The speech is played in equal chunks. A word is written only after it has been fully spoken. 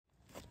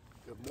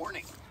Good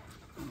morning.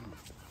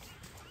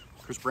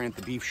 Chris Brandt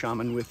The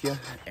Beefshaman with you,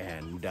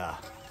 and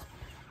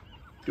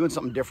doing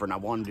something different. I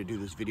wanted to do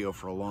this video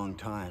for a long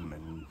time,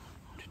 and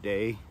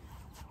today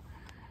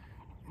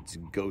it's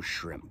ghost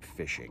shrimp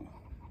fishing.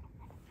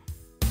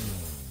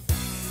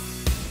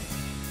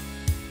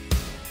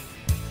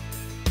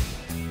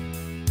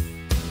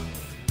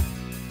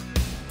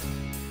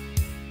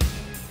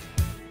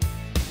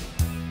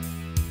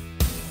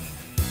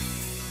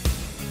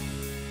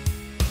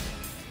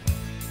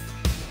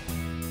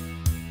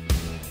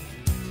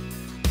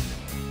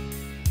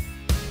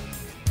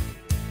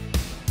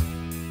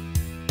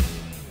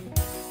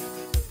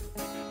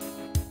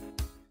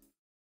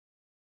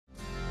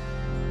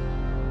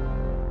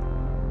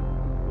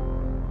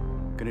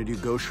 Gonna do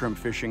ghost shrimp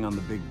fishing on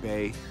the Big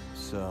Bay.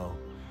 So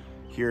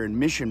here in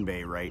Mission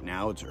Bay right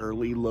now, it's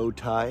early low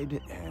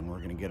tide, and we're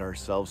gonna get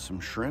ourselves some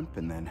shrimp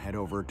and then head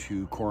over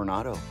to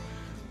Coronado,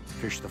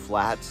 fish the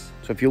flats.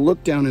 So if you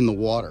look down in the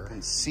water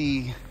and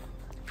see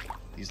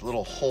these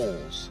little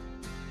holes,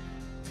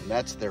 and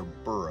that's their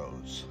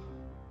burrows.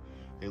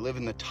 They live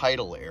in the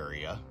tidal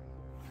area.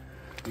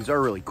 These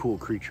are really cool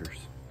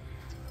creatures.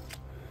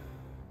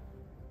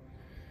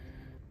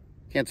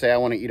 Can't say I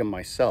want to eat them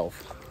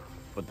myself,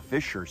 but the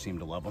fish sure seem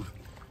to love them.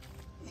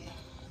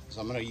 So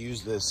I'm gonna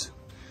use this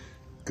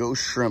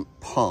ghost shrimp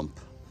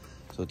pump.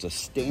 So it's a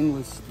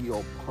stainless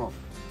steel pump.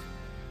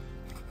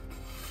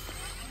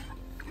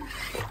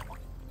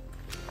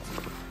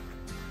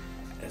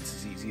 That's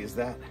as easy as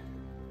that.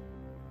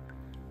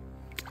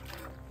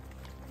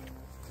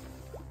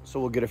 So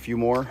we'll get a few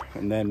more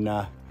and then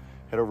head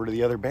over to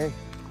the other bay.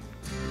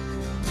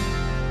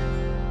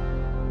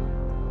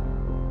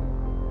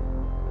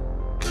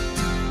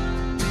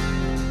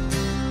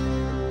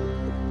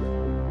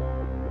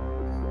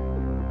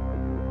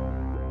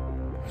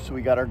 So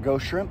we got our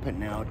ghost shrimp, and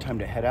now time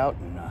to head out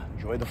and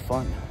enjoy the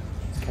fun.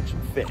 Let's catch some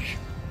fish.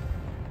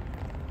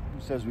 Who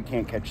says we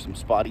can't catch some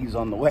spotties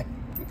on the way?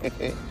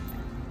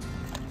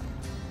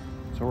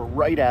 So we're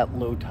right at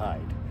low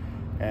tide,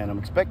 and I'm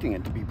expecting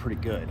it to be pretty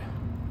good.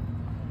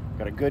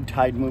 Got a good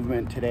tide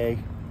movement today.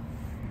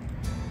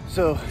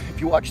 So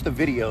if you watch the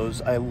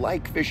videos, I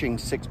like fishing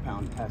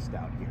 6-pound test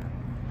out here.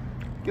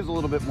 Gives a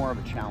little bit more of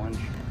a challenge.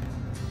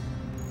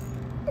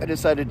 I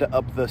decided to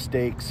up the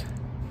stakes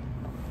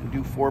and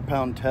do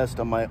 4-pound test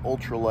on my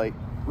ultralight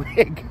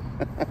rig.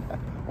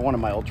 Or one of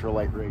my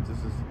ultralight rigs. This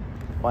is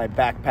my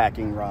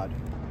backpacking rod.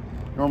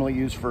 Normally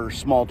used for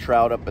small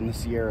trout up in the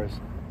Sierras.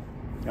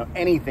 You know,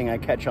 anything I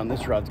catch on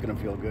this rod's gonna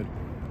feel good.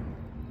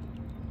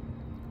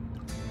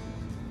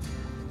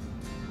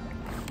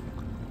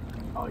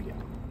 Oh yeah.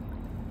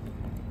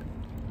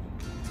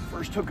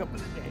 First hookup of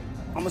the day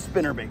on the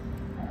spinnerbait.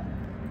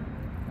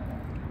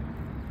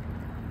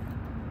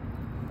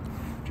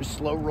 Just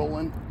slow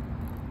rolling.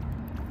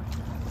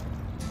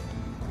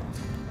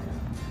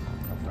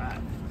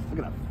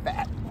 Look at a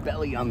fat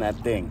belly on that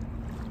thing.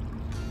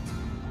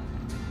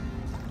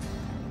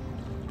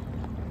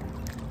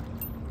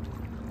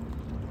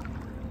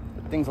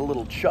 That thing's a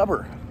little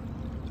chubber.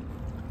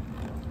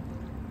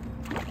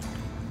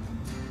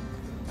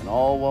 And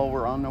all while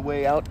we're on the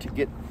way out to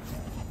get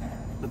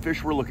the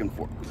fish we're looking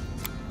for.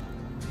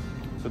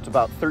 So it's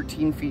about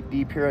 13 feet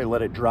deep here. I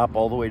let it drop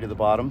all the way to the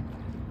bottom.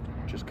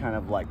 Just kind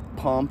of like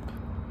pump,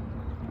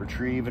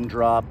 retrieve and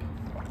drop.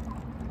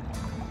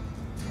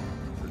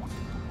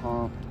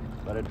 Pump.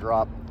 Let it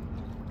drop.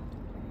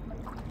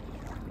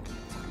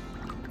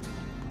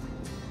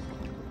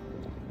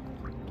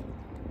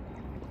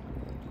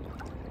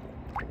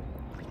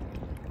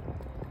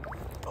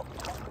 Oh,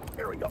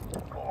 there we go.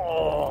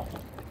 Oh.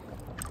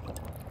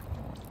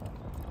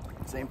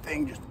 Same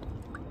thing, just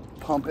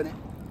pumping it.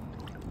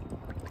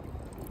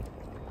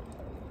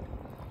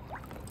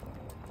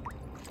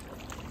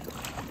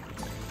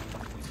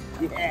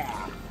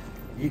 Yeah.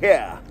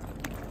 Yeah.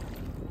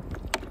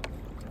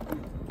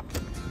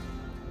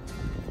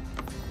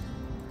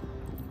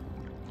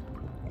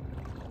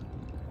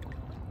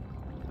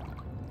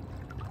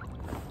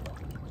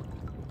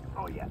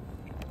 Oh yeah.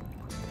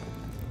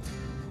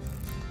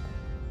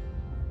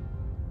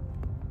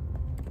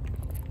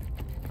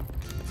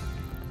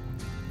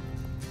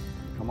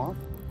 Come on.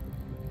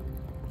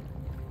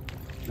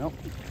 Nope.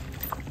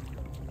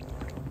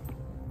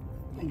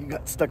 I think you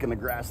got stuck in the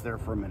grass there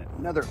for a minute.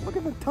 Another, look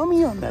at the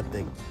tummy on that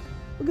thing.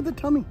 Look at the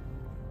tummy.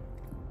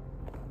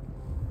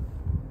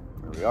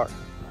 There we are.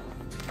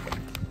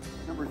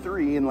 Number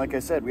 3, and like I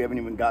said, we haven't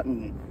even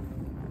gotten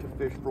to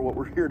fish for what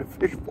we're here to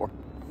fish for.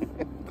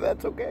 But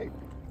that's okay.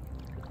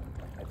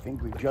 I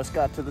think we just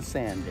got to the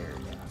sand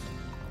area.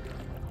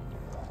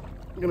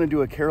 I'm gonna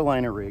do a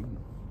Carolina rig.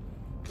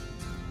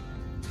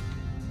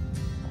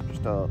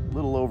 Just a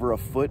little over a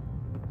foot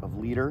of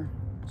leader,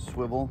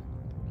 swivel,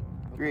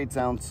 3/8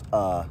 ounce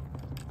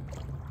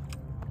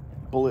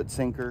bullet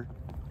sinker.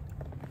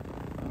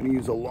 I'm gonna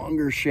use a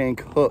longer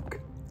shank hook.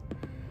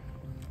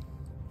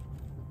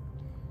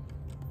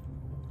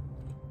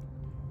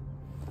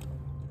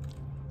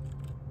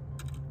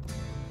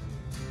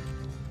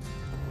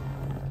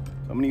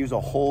 I'm gonna use a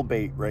whole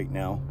bait right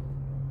now.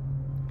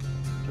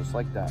 just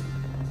like that.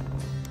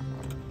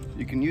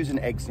 You can use an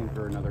egg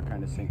sinker or another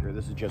kind of sinker.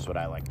 This is just what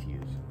I like to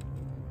use.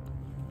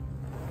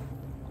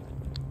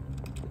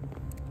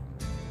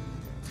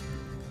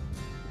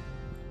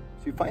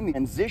 So you find the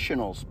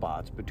transitional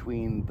spots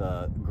between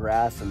the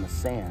grass and the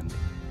sand,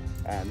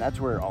 and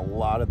that's where a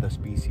lot of the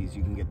species,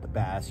 you can get the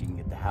bass, you can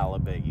get the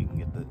halibut, you can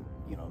get the,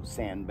 you know,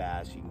 sand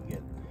bass, you can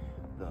get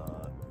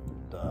the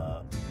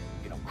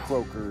you know,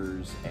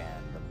 croakers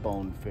and the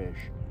bonefish.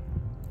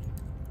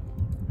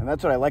 And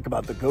that's what I like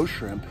about the ghost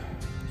shrimp,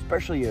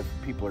 especially if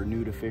people are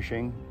new to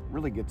fishing. It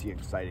really gets you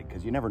excited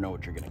because you never know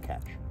what you're going to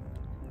catch.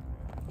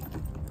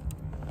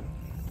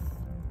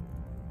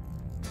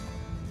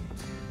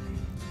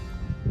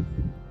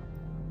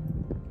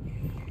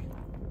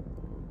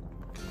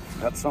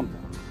 That's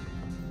something.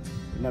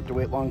 Didn't have to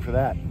wait long for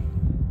that.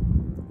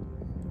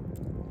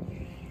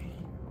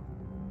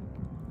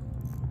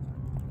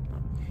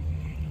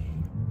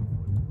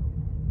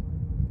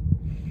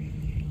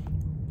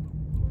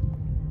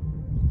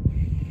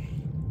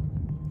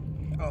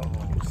 Oh,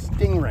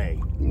 stingray.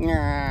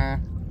 Nah.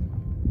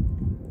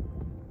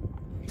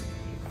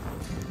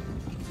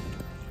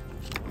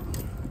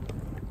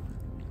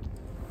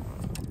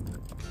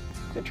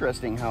 It's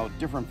interesting how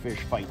different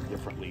fish fight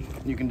differently.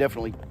 You can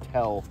definitely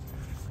tell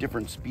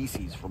different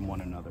species from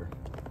one another.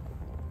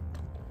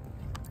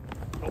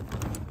 Oh.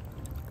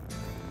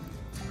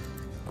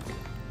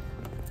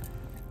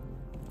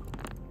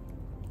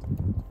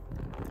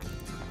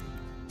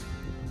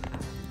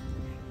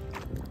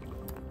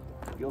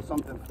 Feel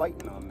something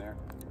fighting on there.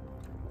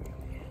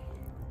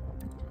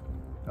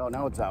 Oh,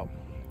 now it's out.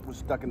 It was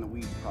stuck in the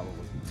weeds probably.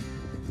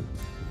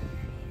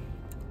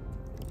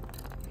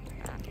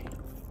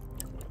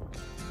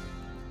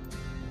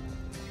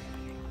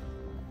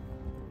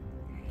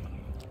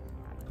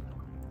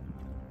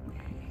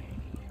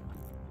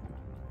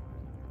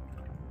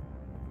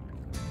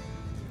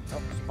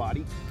 Oh,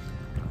 spotty.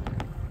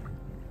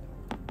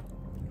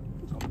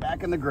 So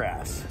back in the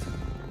grass.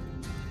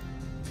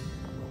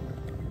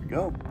 There we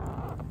go.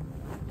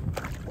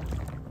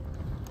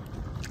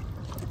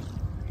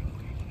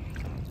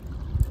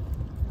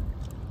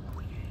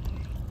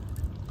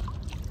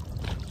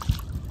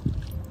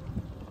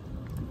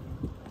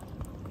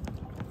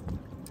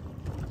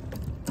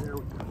 There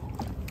we go.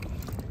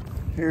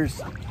 Here's,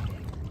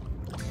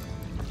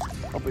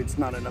 hopefully it's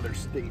not another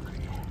state.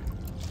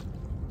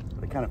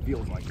 It kind of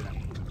feels like that.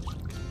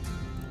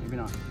 Maybe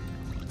not.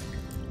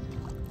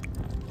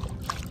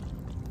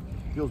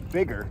 Feels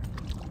bigger.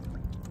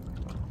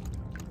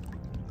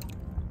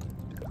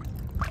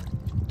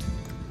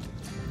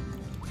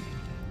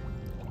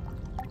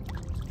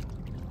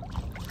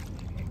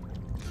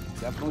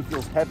 Definitely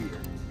feels heavier.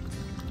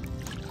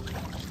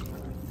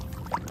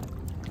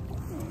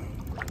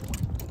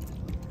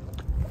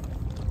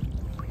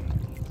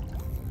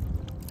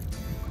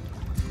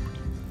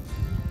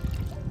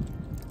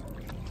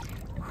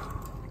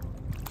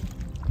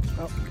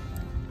 Oh.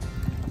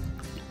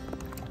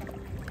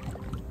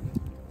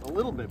 A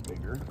little bit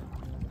bigger.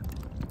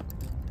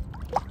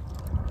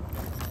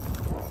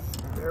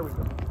 There we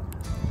go.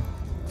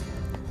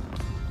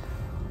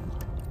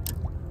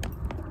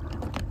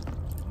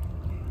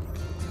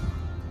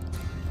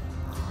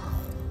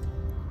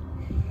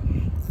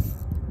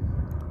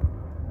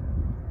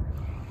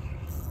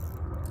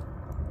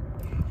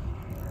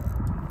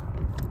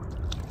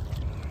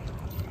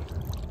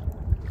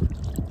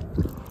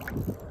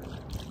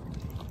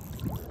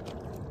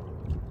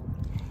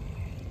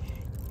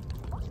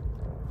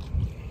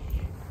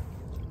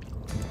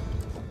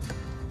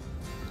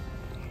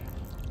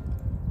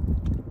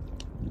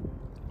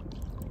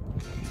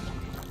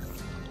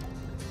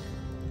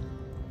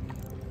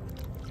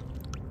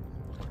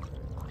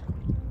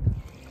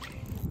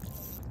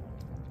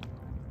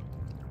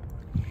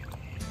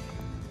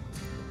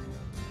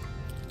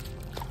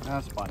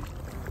 That's fine.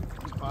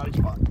 Spotty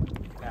spot.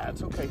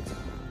 That's okay.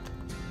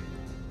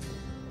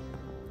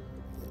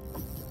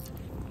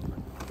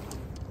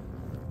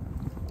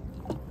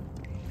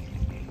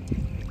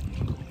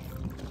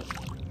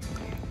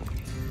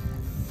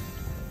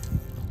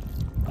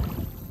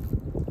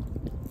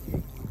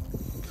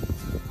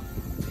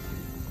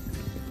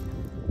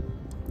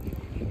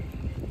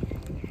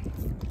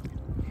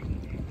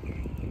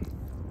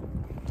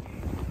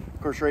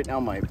 Of course, right now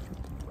my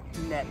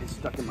net is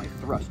stuck in my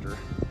thruster.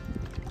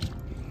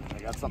 I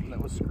got something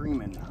that was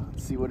screaming.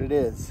 Let's see what it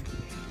is.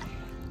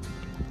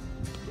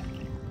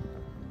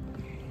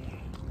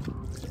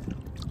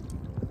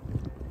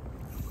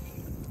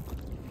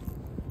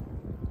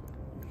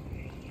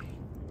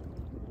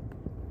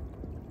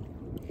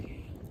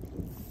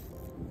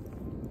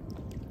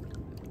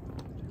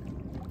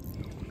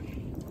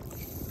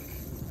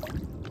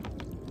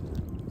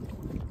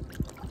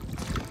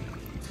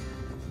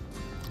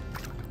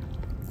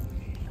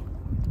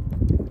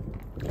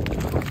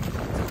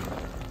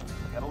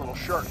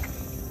 Shark.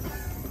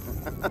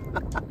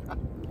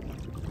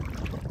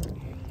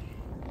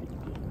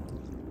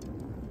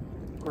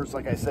 Of course,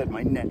 like I said,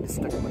 my net is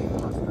stuck in my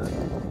thruster.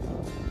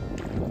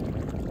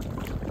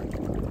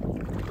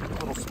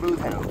 Little smooth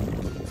hound.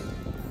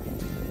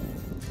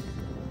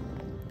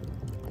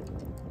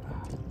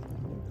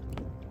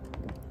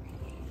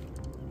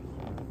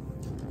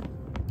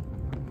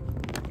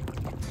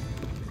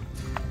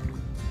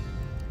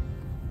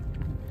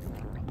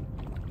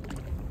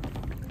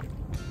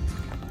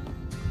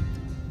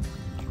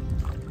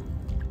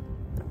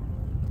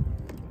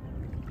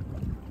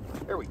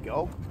 There we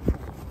go.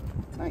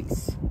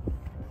 Nice.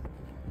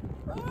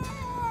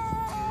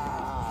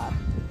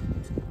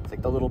 It's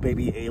like the little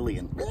baby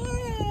alien.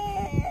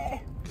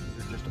 They're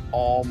just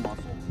all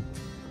muscle.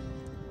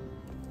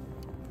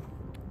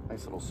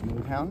 Nice little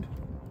smooth hound.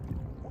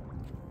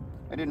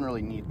 I didn't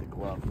really need the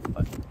glove,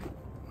 but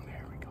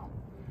there we go.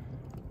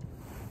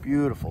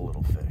 Beautiful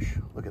little fish.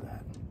 Look at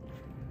that.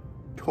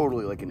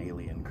 Totally like an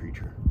alien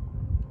creature.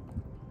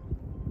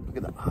 Look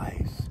at the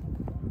eyes.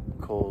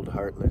 Cold,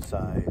 heartless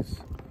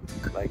eyes.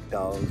 Like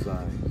doll's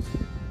eyes.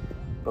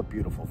 But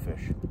beautiful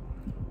fish.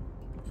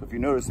 So if you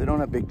notice, they don't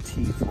have big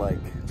teeth like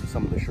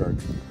some of the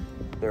sharks.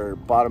 They're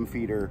bottom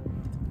feeder,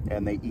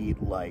 and they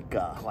eat like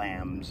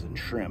clams and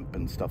shrimp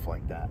and stuff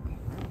like that.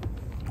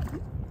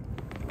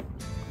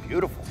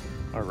 Beautiful.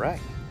 All right.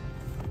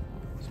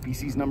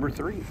 Species number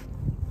 3.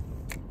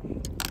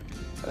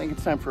 I think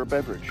it's time for a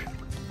beverage.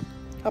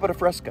 How about a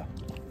Fresca?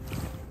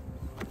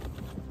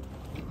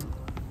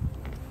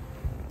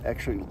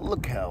 Actually,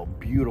 look how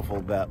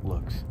beautiful that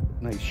looks.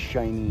 Nice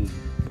shiny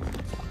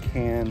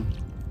can.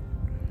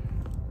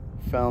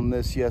 Found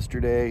this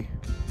yesterday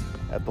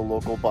at the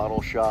local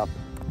bottle shop.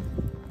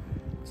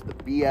 It's the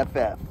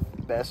BFF,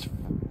 Best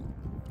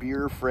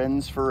Beer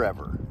Friends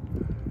Forever.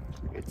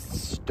 It's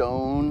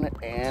Stone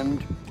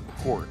and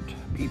Port,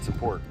 Pizza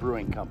Port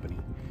Brewing Company.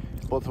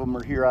 Both of them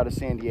are here out of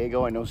San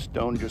Diego. I know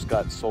Stone just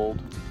got sold.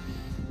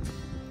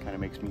 Kind of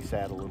makes me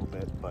sad a little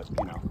bit, but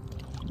you know,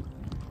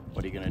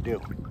 what are you gonna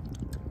do?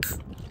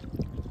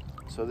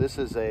 So this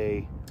is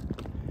a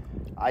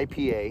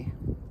IPA,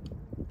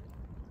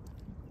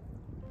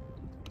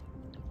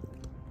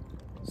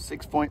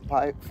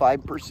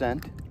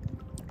 6.5%.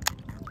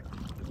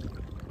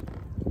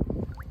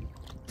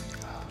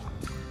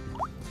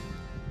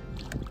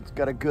 It's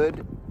got a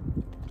good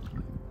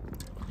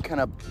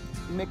kind of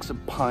mix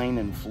of pine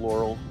and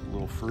floral,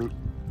 little fruit.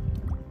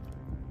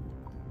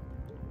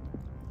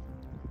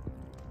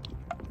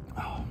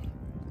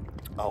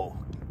 Oh,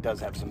 it does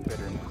have some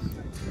bitterness.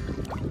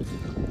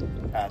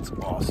 That's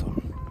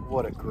awesome.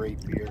 What a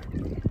great beer.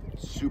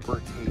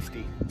 Super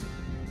tasty.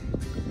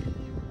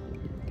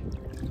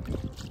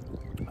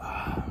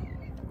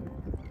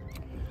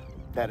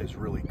 That is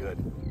really good.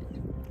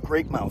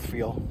 Great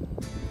mouthfeel.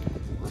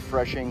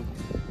 Refreshing,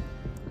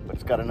 but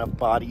it's got enough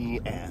body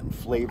and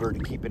flavor to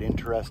keep it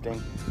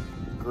interesting.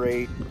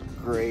 Great,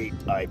 great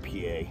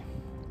IPA.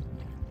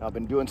 Now, I've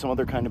been doing some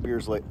other kind of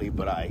beers lately,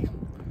 but I'm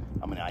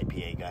an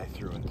IPA guy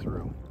through and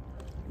through.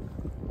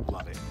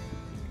 Love it.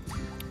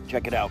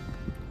 Check it out.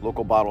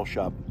 Local bottle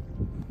shop.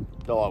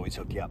 They'll always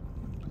hook you up.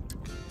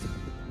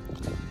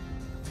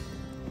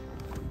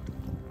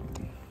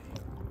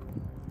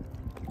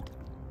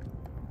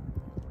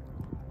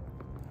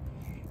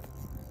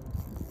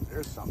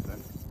 There's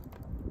something.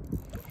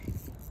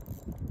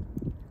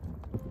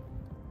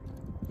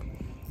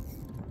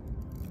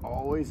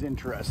 Always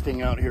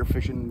interesting out here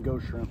fishing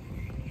ghost shrimp.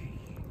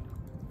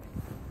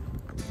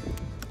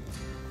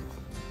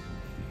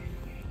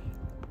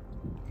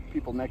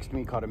 People next to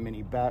me caught a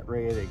mini bat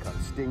ray, they caught a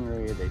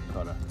stingray, they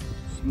caught a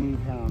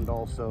smooth hound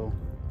also.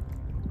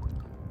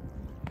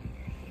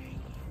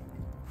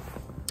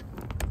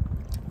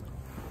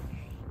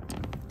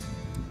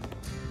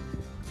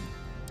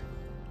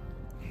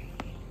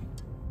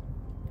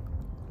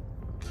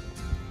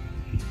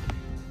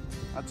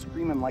 Not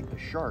screaming like the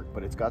shark,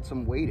 but it's got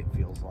some weight, it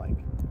feels like.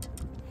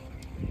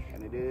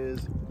 And it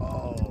is,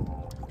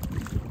 oh,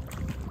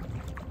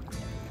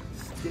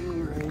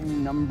 stingray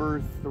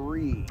number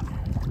 3.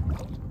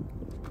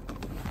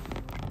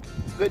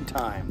 Good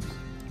times.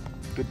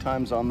 Good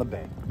times on the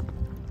bay.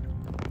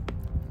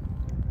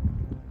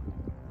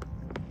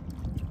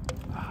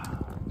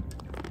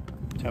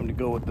 Time to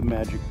go with the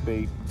magic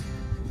bait.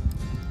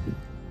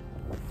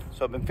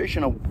 So I've been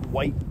fishing a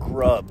white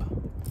grub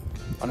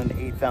on an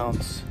 1/8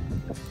 ounce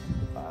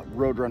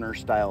Roadrunner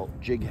style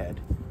jig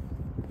head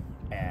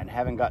and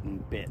haven't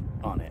gotten bit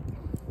on it.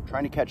 I'm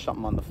trying to catch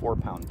something on the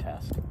 4-pound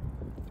test.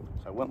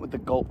 So I went with the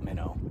gulp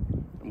minnow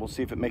and we'll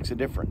see if it makes a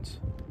difference.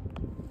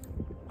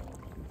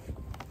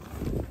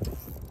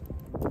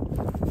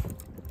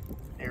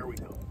 There we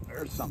go.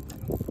 There's something.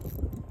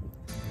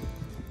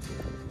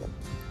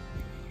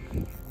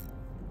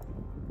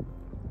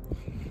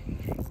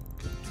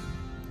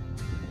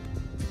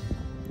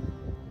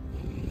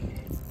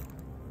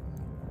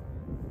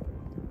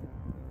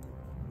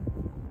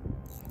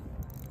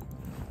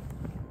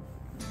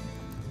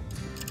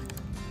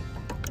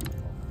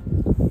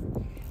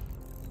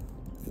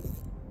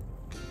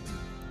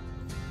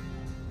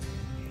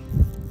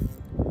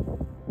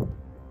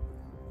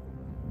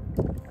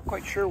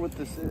 Quite sure what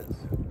this is.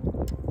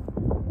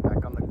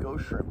 Back on the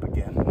ghost shrimp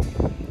again.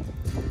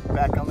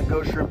 Back on the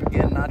ghost shrimp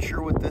again, not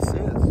sure what this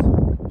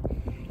is.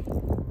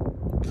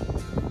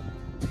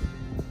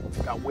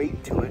 got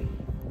weight to it.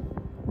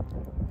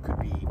 Could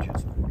be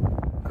just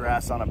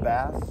grass on a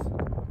bass.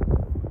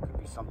 Could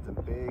be something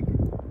big.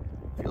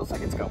 Feels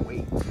like it's got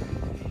weight.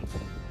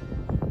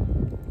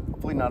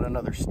 Hopefully not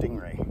another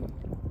stingray.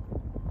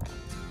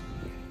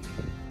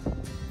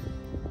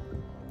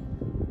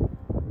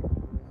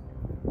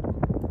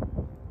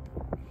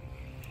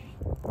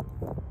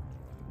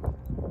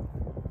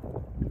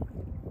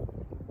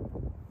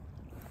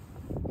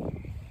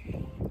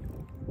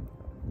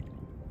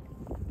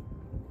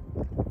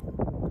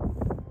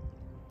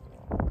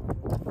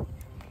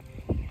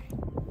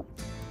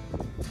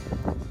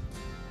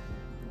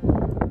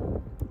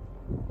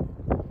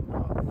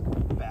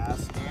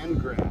 Bass and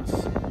grass.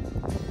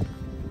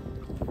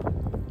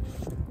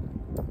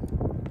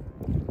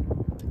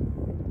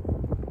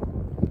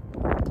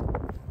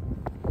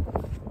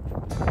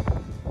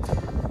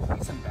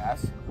 Decent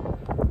bass.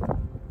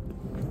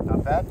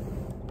 Not bad.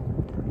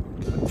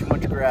 But too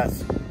much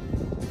grass.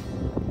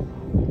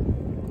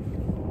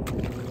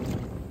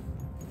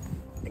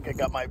 I think I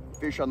got my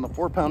fish on the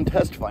 4-pound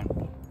test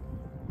finally.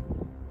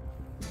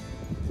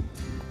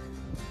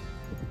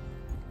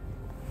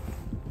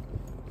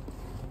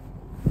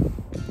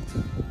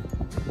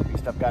 At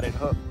least I've got it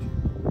hooked.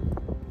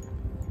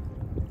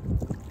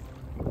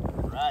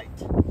 Right.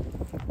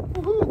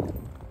 Woohoo!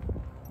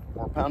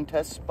 4-pound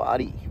test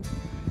spotty.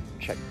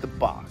 Check the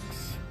box.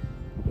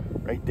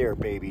 Right there,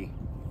 baby.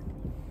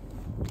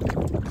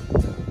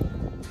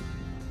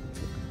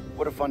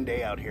 What a fun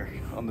day out here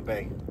on the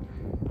bay.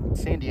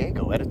 San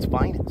Diego at its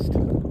finest.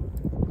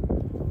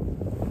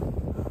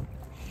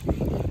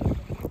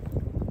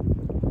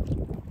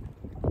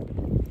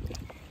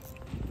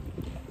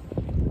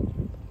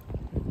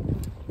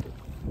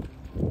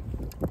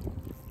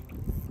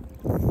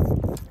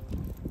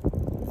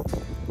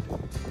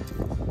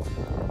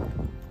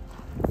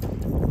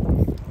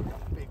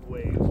 Big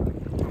waves.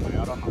 Am I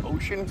out on the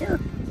ocean here?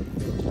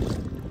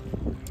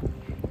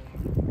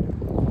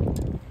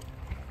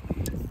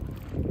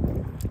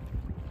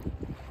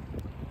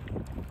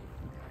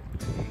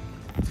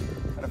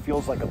 Kind of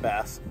feels like a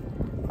bass.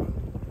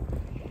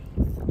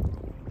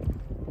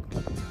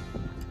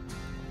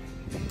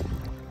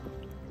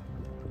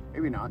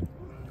 Maybe not.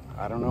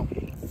 I don't know.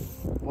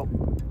 Well,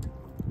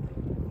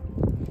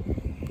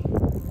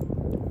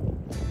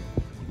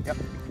 yep,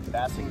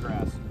 bass and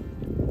grass.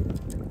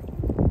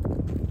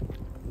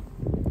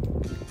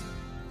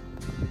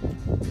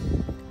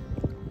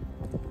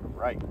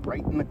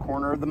 Right in the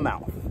corner of the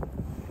mouth.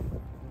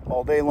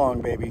 All day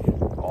long, baby.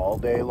 All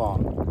day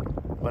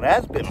long. But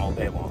has been all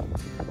day long.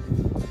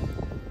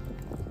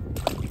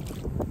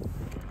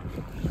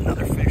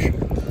 Another fish.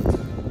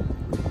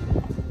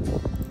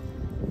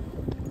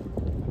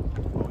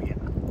 Oh yeah.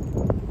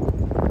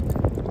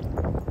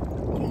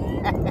 Come on.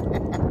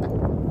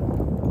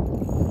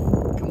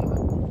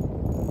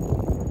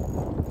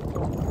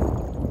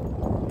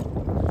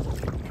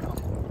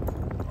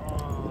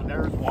 Oh,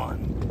 there's one.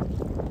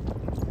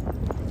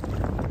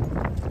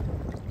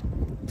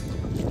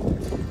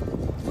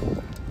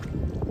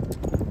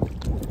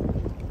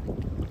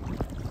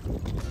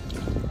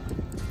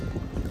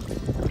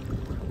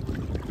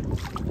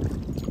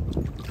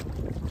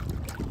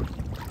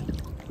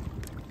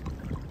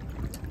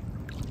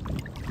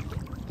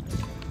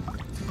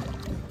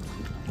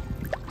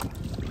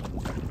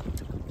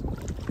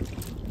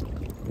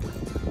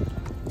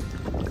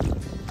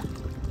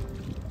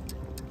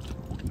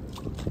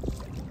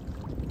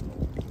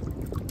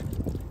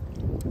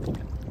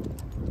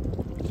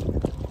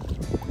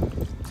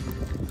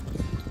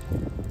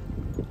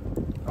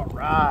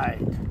 Right,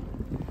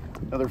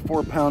 another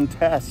 4-pound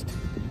test.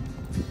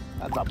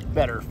 That's a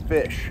better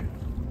fish.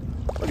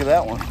 Look at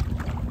that one.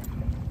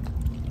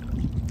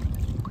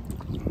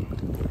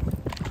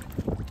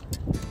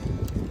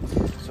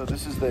 So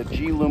this is the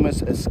G.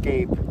 Loomis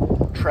Escape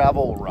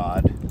travel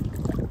rod.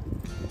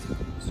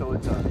 So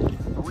it's a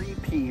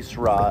 3-piece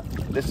rod.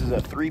 This is a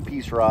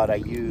 3-piece rod I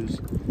use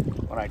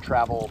when I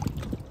travel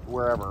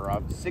wherever. A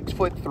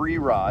 6'3"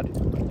 rod.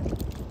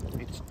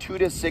 It's 2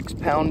 to 6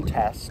 pound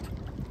test.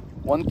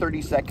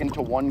 1/32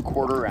 to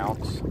 1/4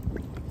 ounce.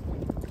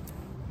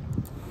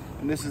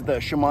 And this is the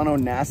Shimano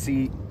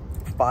Nasi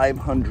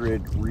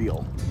 500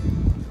 reel.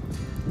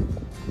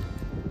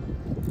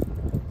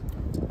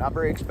 Not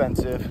very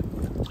expensive.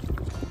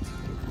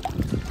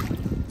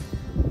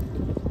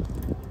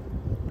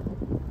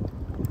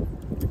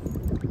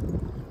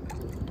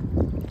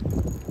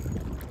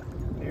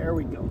 There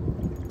we go.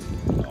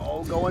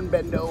 Oh, going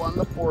bendo on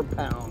the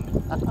 4-pound.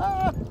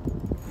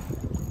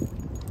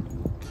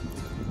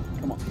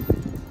 Come on,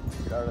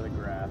 get out of the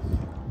grass.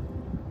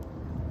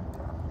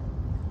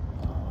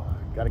 Oh,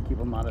 gotta keep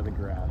them out of the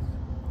grass.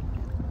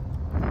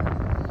 Keep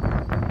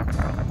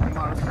them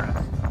out of the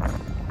grass.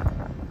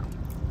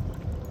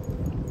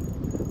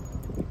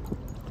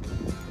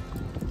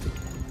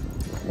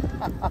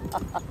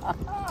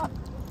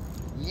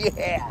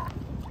 Yeah!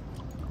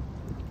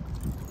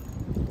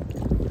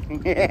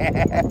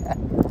 Yeah!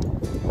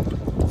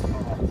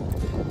 Oh,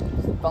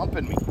 it's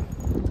thumping me.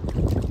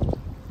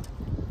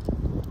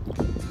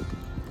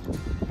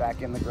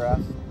 back in the grass.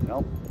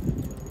 Nope.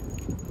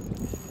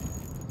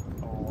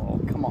 Oh,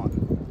 come on.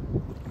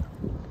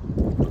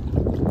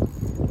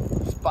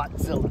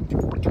 Spotzilla.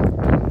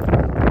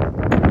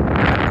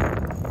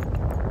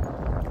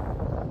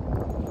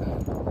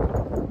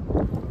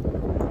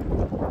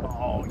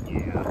 Oh,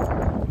 yeah.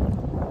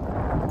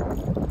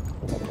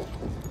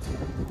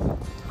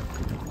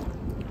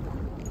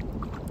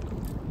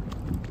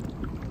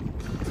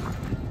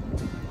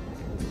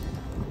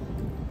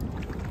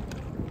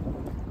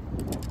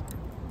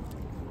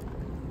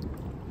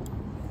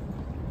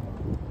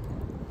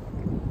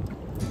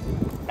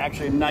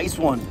 Actually, a nice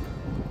one.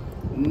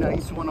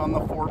 Nice one on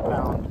the 4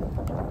 pound.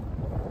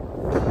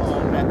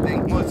 Oh, that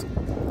thing was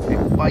a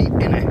bite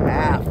and a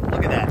half.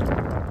 Look at that.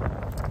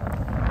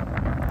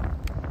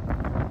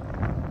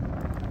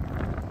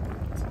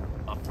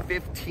 A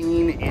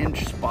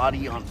 15-inch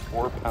spotty on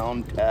 4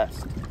 pound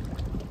test.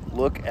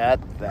 Look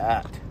at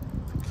that.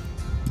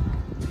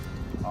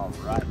 All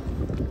right.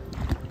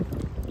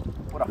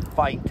 What a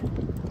fight.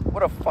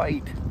 What a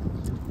fight.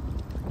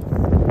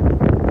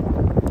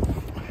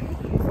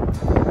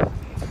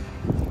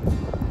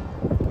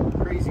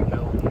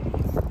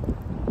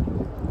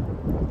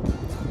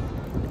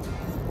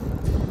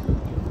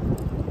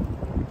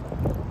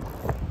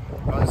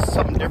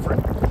 Something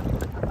different.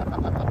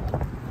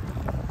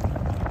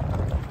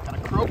 Got a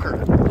croaker.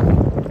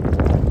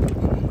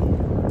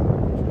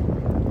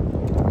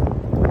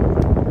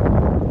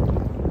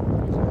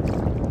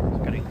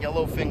 Got a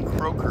yellowfin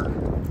croaker.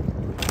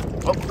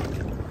 Oh,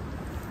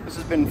 this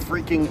has been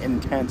freaking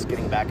intense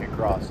getting back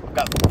across. I've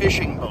got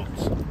fishing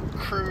boats,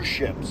 cruise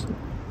ships,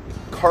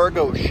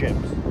 cargo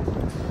ships.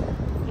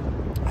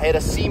 I had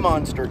a sea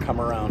monster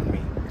come around me.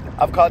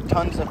 I've caught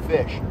tons of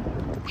fish,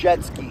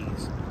 jet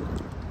skis,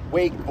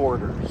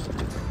 wakeboarders.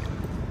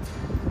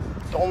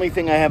 The only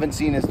thing I haven't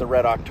seen is the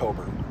Red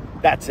October.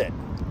 That's it.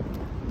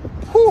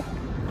 Whew.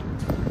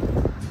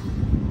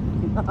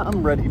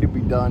 I'm ready to be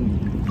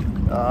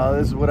done.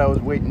 This is what I was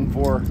waiting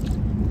for.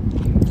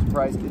 I'm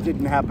surprised it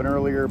didn't happen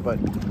earlier, but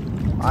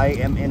I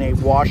am in a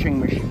washing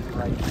machine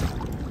right now.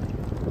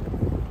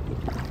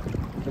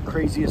 The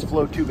craziest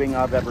flow tubing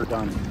I've ever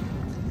done.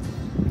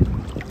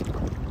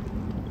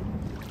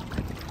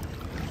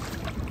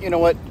 You know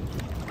what?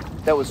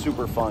 That was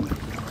super fun.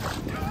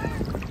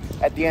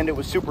 At the end, it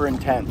was super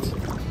intense.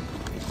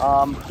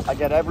 I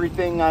got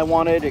everything I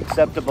wanted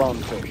except a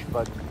bonefish,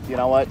 but you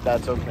know what?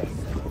 That's okay.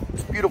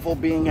 It's beautiful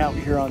being out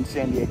here on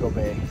San Diego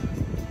Bay.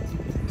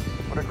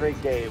 What a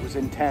great day. It was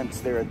intense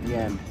there at the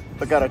end,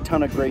 but got a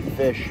ton of great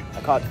fish.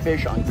 I caught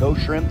fish on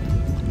ghost shrimp,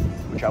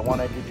 which I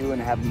wanted to do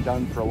and haven't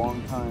done for a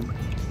long time.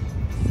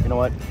 You know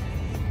what?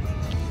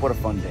 What a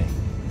fun day.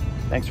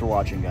 Thanks for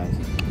watching, guys.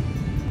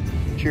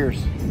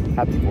 Cheers.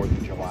 Happy 4th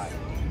of July.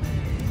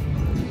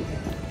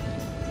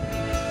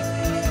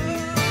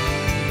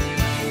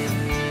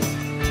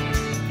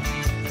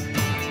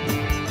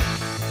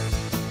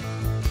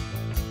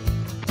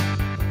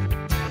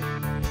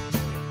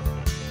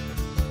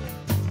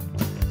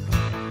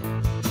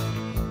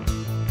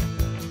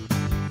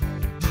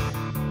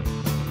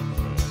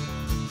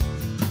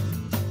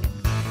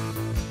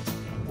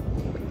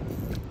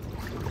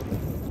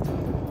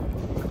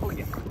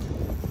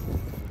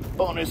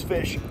 Bonus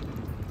fish.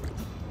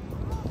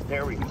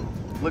 There we go.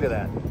 Look at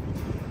that.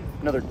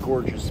 Another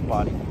gorgeous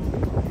spotty.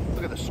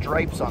 Look at the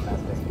stripes on that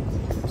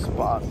thing.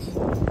 Spots.